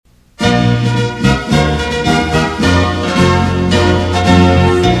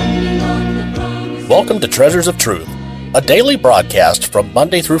to Treasures of Truth, a daily broadcast from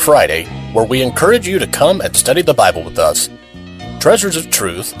Monday through Friday where we encourage you to come and study the Bible with us. Treasures of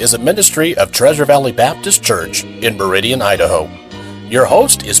Truth is a ministry of Treasure Valley Baptist Church in Meridian, Idaho. Your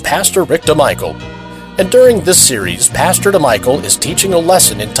host is Pastor Rick DeMichael, and during this series, Pastor DeMichael is teaching a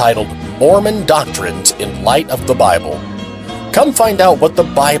lesson entitled Mormon Doctrines in Light of the Bible. Come find out what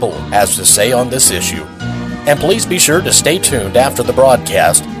the Bible has to say on this issue. And please be sure to stay tuned after the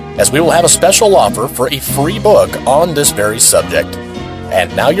broadcast, as we will have a special offer for a free book on this very subject.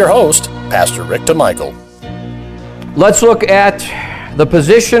 And now your host, Pastor Rick DeMichael. Let's look at the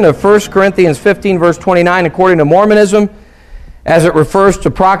position of 1 Corinthians 15, verse 29, according to Mormonism, as it refers to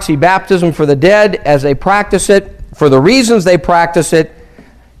proxy baptism for the dead, as they practice it, for the reasons they practice it.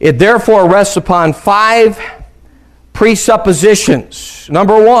 It therefore rests upon 5 presuppositions.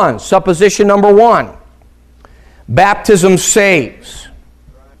 Number 1, supposition number 1, baptism saves.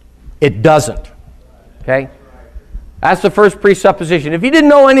 It doesn't. Okay? That's the first presupposition. If you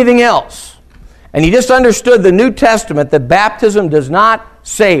didn't know anything else, and you just understood the New Testament that baptism does not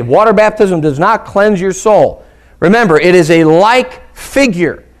save, water baptism does not cleanse your soul. Remember, it is a like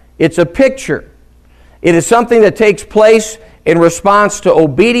figure. It's a picture. It is something that takes place in response to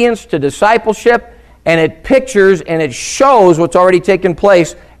obedience, to discipleship, and it pictures and it shows what's already taken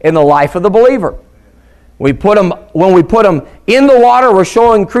place in the life of the believer. When we put them in the water, we're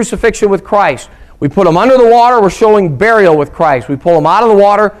showing crucifixion with Christ. We put them under the water, we're showing burial with Christ. We pull them out of the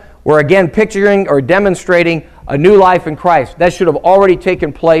water, we're again picturing or demonstrating a new life in Christ. That should have already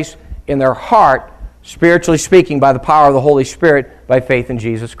taken place in their heart, spiritually speaking, by the power of the Holy Spirit, by faith in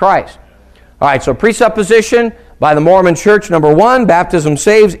Jesus Christ. All right, so presupposition by the Mormon Church, number 1, baptism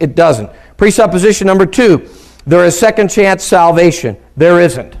saves. It doesn't. Presupposition number 2, there is second chance salvation. There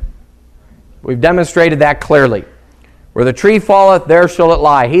isn't. We've demonstrated that clearly. Where the tree falleth, there shall it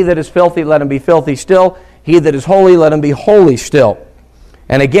lie. He that is filthy, let him be filthy still. He that is holy, let him be holy still.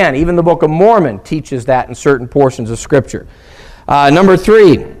 And again, even the Book of Mormon teaches that in certain portions of Scripture. Number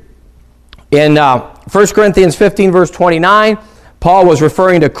 3, in 1 Corinthians 15, verse 29, Paul was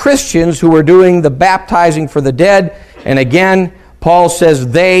referring to Christians who were doing the baptizing for the dead. And again, Paul says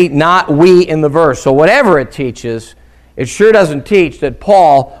they, not we, in the verse. So whatever it teaches, it sure doesn't teach that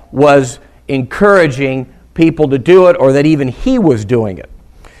Paul was encouraging people to do it or that even he was doing it.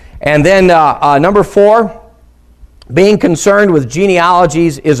 And then number 4, being concerned with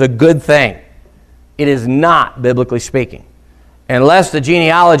genealogies is a good thing. It is not, biblically speaking, unless the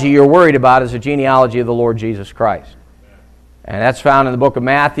genealogy you're worried about is the genealogy of the Lord Jesus Christ. And that's found in the book of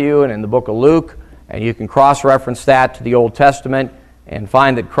Matthew and in the book of Luke, and you can cross-reference that to the Old Testament and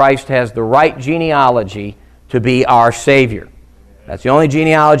find that Christ has the right genealogy to be our Savior. That's the only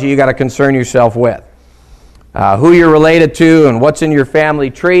genealogy you got to concern yourself with. Who you're related to and what's in your family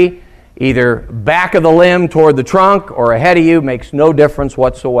tree, either back of the limb toward the trunk or ahead of you, makes no difference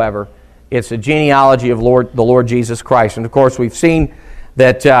whatsoever. It's the genealogy of the Lord Jesus Christ. And of course, we've seen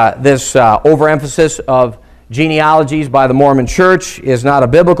that this overemphasis of genealogies by the Mormon Church is not a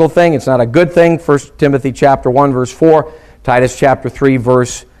biblical thing. It's not a good thing. 1 Timothy chapter 1, verse 4, Titus chapter 3,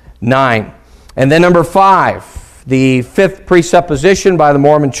 verse 9. And then number 5, the 5th presupposition by the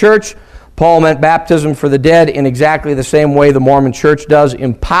Mormon Church, Paul meant baptism for the dead in exactly the same way the Mormon Church does,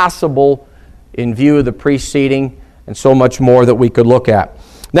 impossible in view of the preceding and so much more that we could look at.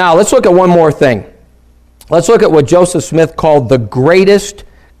 Now, let's look at one more thing. Let's look at what Joseph Smith called the greatest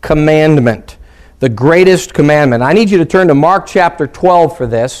commandment. The greatest commandment. I need you to turn to Mark chapter 12 for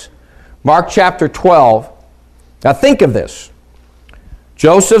this. Mark chapter 12. Now think of this.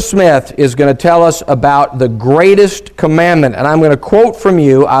 Joseph Smith is going to tell us about the greatest commandment. And I'm going to quote from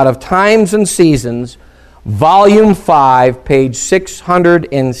you out of Times and Seasons, Volume 5, page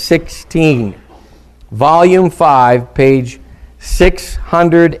 616. Volume 5, page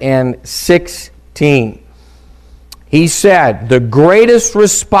 616. He said, the greatest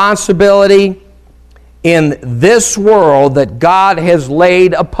responsibility in this world that God has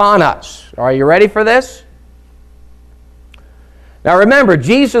laid upon us. Are you ready for this? Now remember,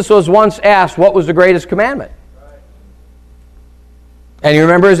 Jesus was once asked what was the greatest commandment. And you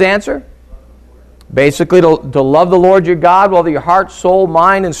remember his answer? Basically, to love the Lord your God with all your heart, soul,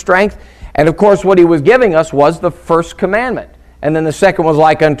 mind, and strength. And of course, what he was giving us was the first commandment. And then the second was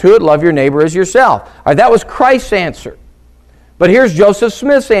like unto it, love your neighbor as yourself. All right, that was Christ's answer. But here's Joseph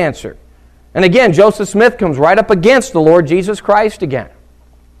Smith's answer. And again, Joseph Smith comes right up against the Lord Jesus Christ again.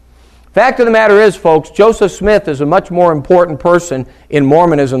 Fact of the matter is, folks, Joseph Smith is a much more important person in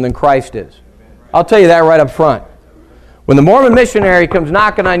Mormonism than Christ is. I'll tell you that right up front. When the Mormon missionary comes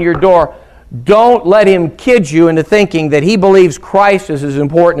knocking on your door, don't let him kid you into thinking that he believes Christ is as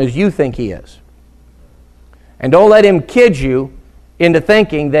important as you think he is. And don't let him kid you into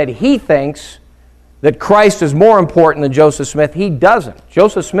thinking that he thinks that Christ is more important than Joseph Smith. He doesn't.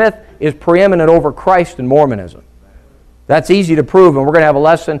 Joseph Smith is preeminent over Christ in Mormonism. That's easy to prove, and we're going to have a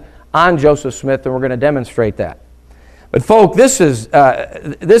lesson on Joseph Smith, and we're going to demonstrate that. But folk, this is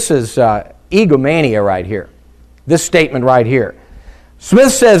egomania right here. This statement right here.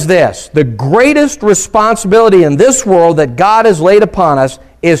 Smith says this: the greatest responsibility in this world that God has laid upon us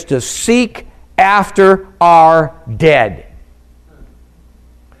is to seek after our dead.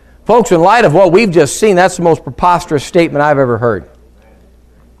 Folks, in light of what we've just seen, that's the most preposterous statement I've ever heard.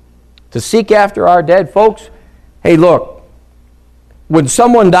 To seek after our dead. Folks, hey, look, when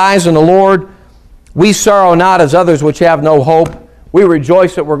someone dies in the Lord, we sorrow not as others which have no hope. We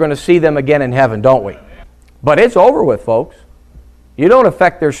rejoice that we're going to see them again in heaven, don't we? But it's over with, folks. You don't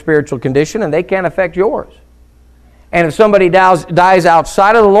affect their spiritual condition, and they can't affect yours. And if somebody dies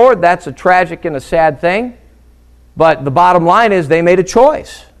outside of the Lord, that's a tragic and a sad thing. But the bottom line is they made a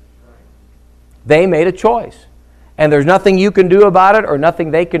choice. They made a choice. And there's nothing you can do about it or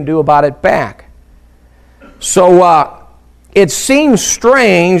nothing they can do about it back. So it seems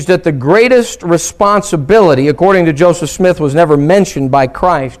strange that the greatest responsibility, according to Joseph Smith, was never mentioned by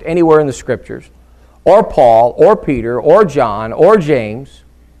Christ anywhere in the Scriptures, or Paul, or Peter, or John, or James,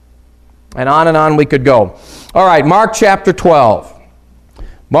 and on we could go. All right, Mark chapter 12.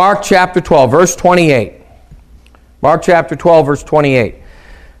 Mark chapter 12, verse 28. Mark chapter 12, verse 28.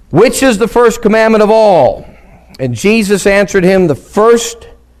 Which is the first commandment of all? And Jesus answered him, the first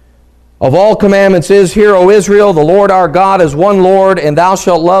of all commandments is, Hear, O Israel, the Lord our God is one Lord, and thou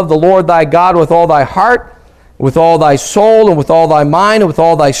shalt love the Lord thy God with all thy heart, with all thy soul, and with all thy mind, and with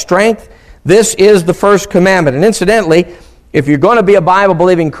all thy strength. This is the first commandment. And incidentally, if you're going to be a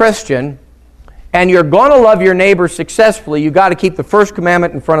Bible-believing Christian, and you're going to love your neighbor successfully, you've got to keep the first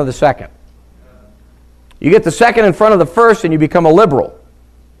commandment in front of the second. You get the second in front of the first, and you become a liberal.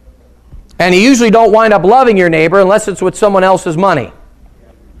 And you usually don't wind up loving your neighbor unless it's with someone else's money.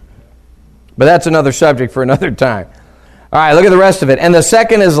 But that's another subject for another time. All right, look at the rest of it. And the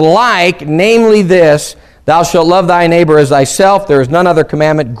second is like, namely this, thou shalt love thy neighbor as thyself. There is none other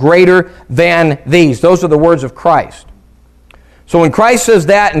commandment greater than these. Those are the words of Christ. So when Christ says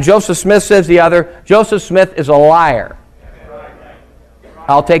that and Joseph Smith says the other, Joseph Smith is a liar.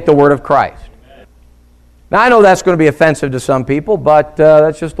 I'll take the word of Christ. Now I know that's going to be offensive to some people, but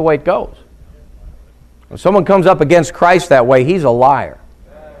that's just the way it goes. When someone comes up against Christ that way, he's a liar.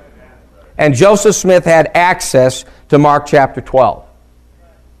 And Joseph Smith had access to Mark chapter 12.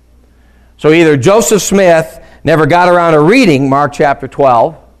 So either Joseph Smith never got around to reading Mark chapter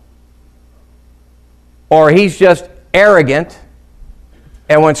 12, or he's just arrogant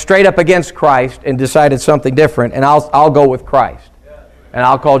and went straight up against Christ and decided something different, and I'll go with Christ. And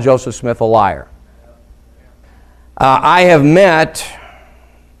I'll call Joseph Smith a liar. I have met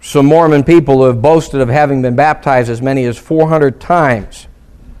some Mormon people who have boasted of having been baptized as many as 400 times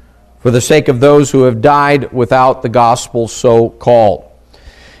for the sake of those who have died without the gospel so called.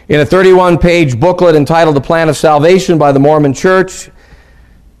 In a 31-page booklet entitled The Plan of Salvation by the Mormon Church,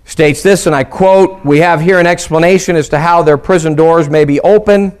 states this, and I quote, "We have here an explanation as to how their prison doors may be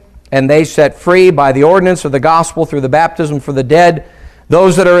open and they set free by the ordinance of the gospel through the baptism for the dead.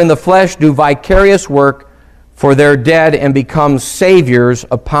 Those that are in the flesh do vicarious work for their dead and become saviors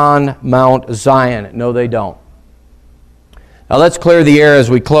upon Mount Zion." No, they don't. Now let's clear the air as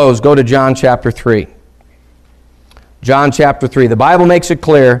we close. Go to John chapter 3. John chapter 3. The Bible makes it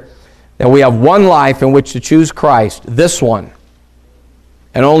clear that we have one life in which to choose Christ, this one.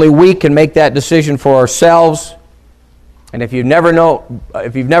 And only we can make that decision for ourselves. And if you've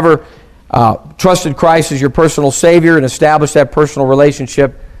never trusted Christ as your personal Savior and established that personal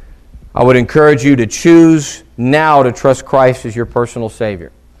relationship, I would encourage you to choose now to trust Christ as your personal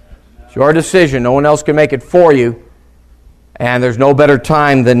Savior. It's your decision. No one else can make it for you. And there's no better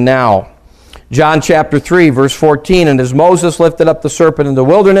time than now. John chapter 3, verse 14, "And as Moses lifted up the serpent in the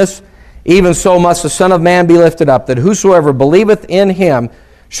wilderness, even so must the Son of Man be lifted up, that whosoever believeth in him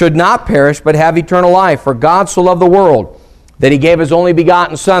should not perish, but have eternal life. For God so loved the world, that he gave his only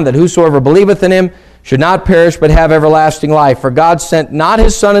begotten Son, that whosoever believeth in him should not perish, but have everlasting life. For God sent not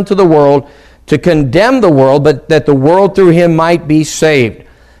his Son into the world to condemn the world, but that the world through him might be saved.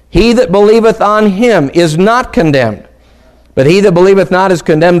 He that believeth on him is not condemned, but he that believeth not is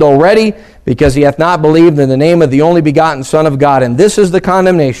condemned already, because he hath not believed in the name of the only begotten Son of God. And this is the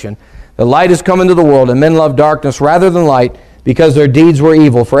condemnation: the light is come into the world, and men love darkness rather than light, because their deeds were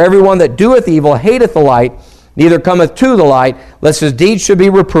evil. For everyone that doeth evil hateth the light, neither cometh to the light, lest his deeds should be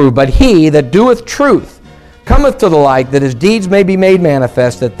reproved. But he that doeth truth cometh to the light, that his deeds may be made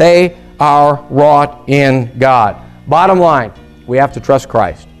manifest, that they are wrought in God. Bottom line, we have to trust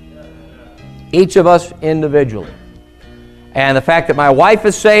Christ. Each of us individually. And the fact that my wife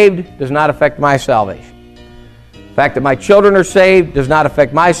is saved does not affect my salvation. The fact that my children are saved does not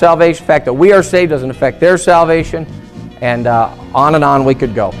affect my salvation. The fact that we are saved doesn't affect their salvation. And on we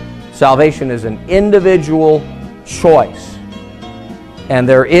could go. Salvation is an individual choice. And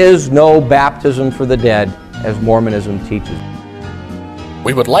there is no baptism for the dead, as Mormonism teaches.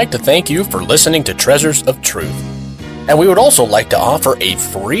 We would like to thank you for listening to Treasures of Truth. And we would also like to offer a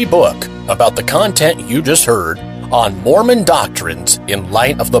free book about the content you just heard on Mormon doctrines in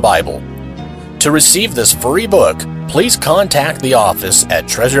light of the Bible. To receive this free book, please contact the office at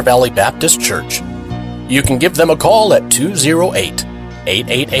Treasure Valley Baptist Church. You can give them a call at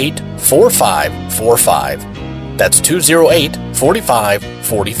 208-888-4545. That's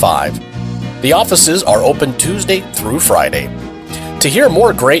 208-4545. The offices are open Tuesday through Friday. To hear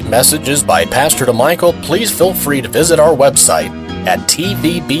more great messages by Pastor DeMichael, please feel free to visit our website at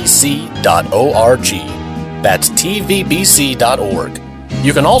tvbc.org. That's tvbc.org.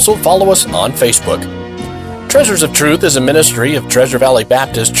 You can also follow us on Facebook. Treasures of Truth is a ministry of Treasure Valley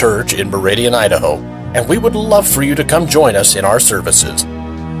Baptist Church in Meridian, Idaho, and we would love for you to come join us in our services.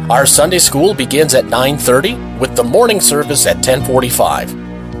 Our Sunday school begins at 9:30 with the morning service at 10:45.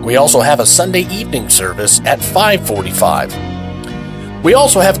 We also have a Sunday evening service at 5:45. We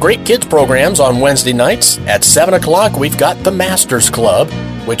also have great kids programs on Wednesday nights. At 7 o'clock, we've got the Masters Club,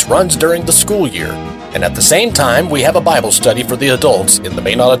 which runs during the school year. And at the same time, we have a Bible study for the adults in the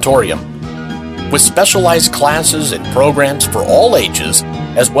main auditorium. With specialized classes and programs for all ages,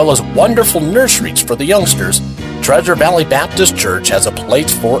 as well as wonderful nurseries for the youngsters, Treasure Valley Baptist Church has a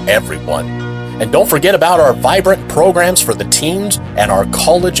place for everyone. And don't forget about our vibrant programs for the teens and our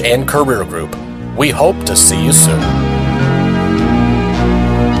college and career group. We hope to see you soon.